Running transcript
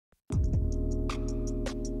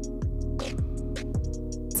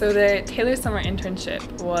So the Taylor Summer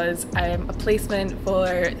Internship was a placement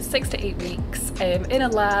for 6 to 8 weeks in a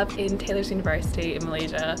lab in Taylor's University in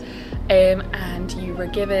Malaysia, and you were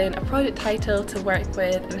given a project title to work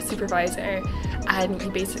with and a supervisor, and you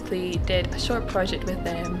basically did a short project with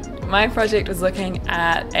them. My project was looking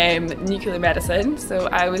at nuclear medicine, so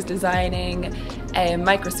I was designing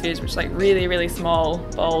microspheres, which are like really small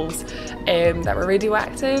balls that were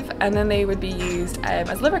radioactive, and then they would be used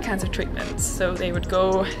as liver cancer treatments. So they would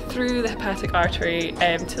go through the hepatic artery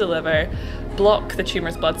to the liver, block the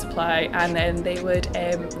tumour's blood supply, and then they would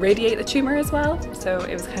radiate the tumour as well. So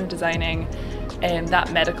it was kind of designing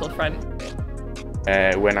that medical front.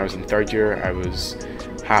 When I was in third year, I was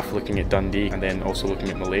half looking at Dundee and then also looking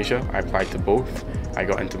at Malaysia. I applied to both. I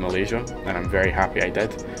got into Malaysia and I'm very happy I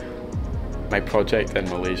did. My project in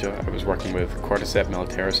Malaysia, I was working with cordyceps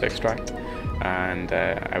militaris extract, and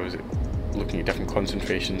I was looking at different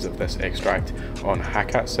concentrations of this extract on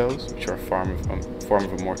Hakat cells, which are a form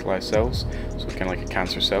of immortalized cells, so kind of like a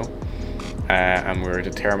cancer cell. And we were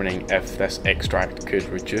determining if this extract could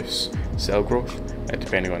reduce cell growth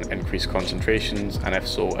depending on increased concentrations, and if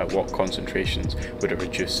so, at what concentrations would it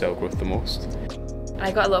reduce cell growth the most.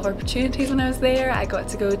 I got a lot of opportunities when I was there. I got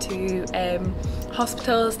to go to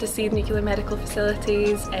hospitals to see nuclear medical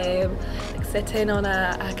facilities, sit in on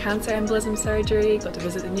a cancer embolism surgery, got to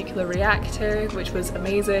visit the nuclear reactor, which was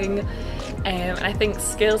amazing. And I think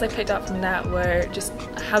skills I picked up from that were just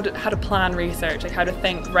how to plan research, like how to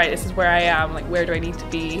think, right, this is where I am, like where do I need to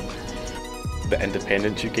be. The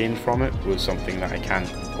independence you gain from it was something that I can't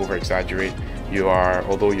over exaggerate. You are,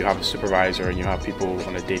 although you have a supervisor and you have people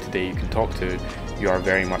on a day-to-day you can talk to, you are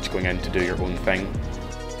very much going in to do your own thing.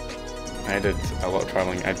 I did a lot of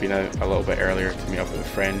travelling. I'd been out a little bit earlier to meet up with a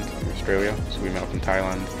friend from Australia, so we met up in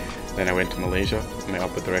Thailand. Then I went to Malaysia, met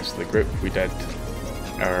up with the rest of the group. We did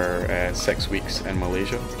our 6 weeks in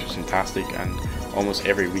Malaysia, which was fantastic, and almost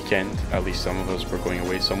every weekend, at least some of us were going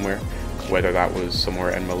away somewhere, whether that was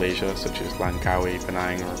somewhere in Malaysia, such as Langkawi,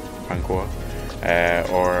 Penang or Bangkok,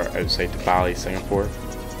 or outside to Bali, Singapore.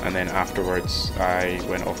 And then afterwards I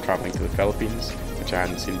went off travelling to the Philippines, which I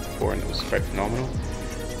hadn't seen before, and it was quite phenomenal.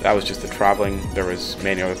 That was just the travelling. There was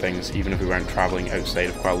many other things. Even if we weren't travelling outside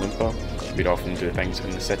of Kuala Lumpur, we'd often do things in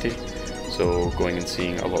the city. So going and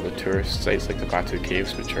seeing a lot of the tourist sites like the Batu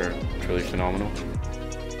Caves, which are truly phenomenal.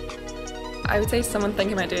 I would say to someone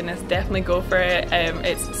thinking about doing this, definitely go for it.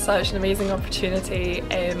 It's such an amazing opportunity.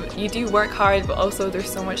 You do work hard, but also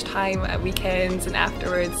there's so much time at weekends and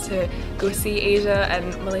afterwards to go see Asia,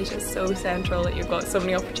 and Malaysia is so central that you've got so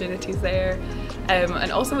many opportunities there.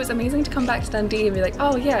 And also it's amazing to come back to Dundee and be like,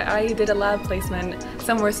 oh yeah, I did a lab placement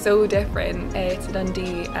somewhere so different to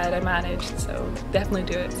Dundee and I managed, so definitely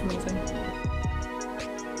do it, it's amazing.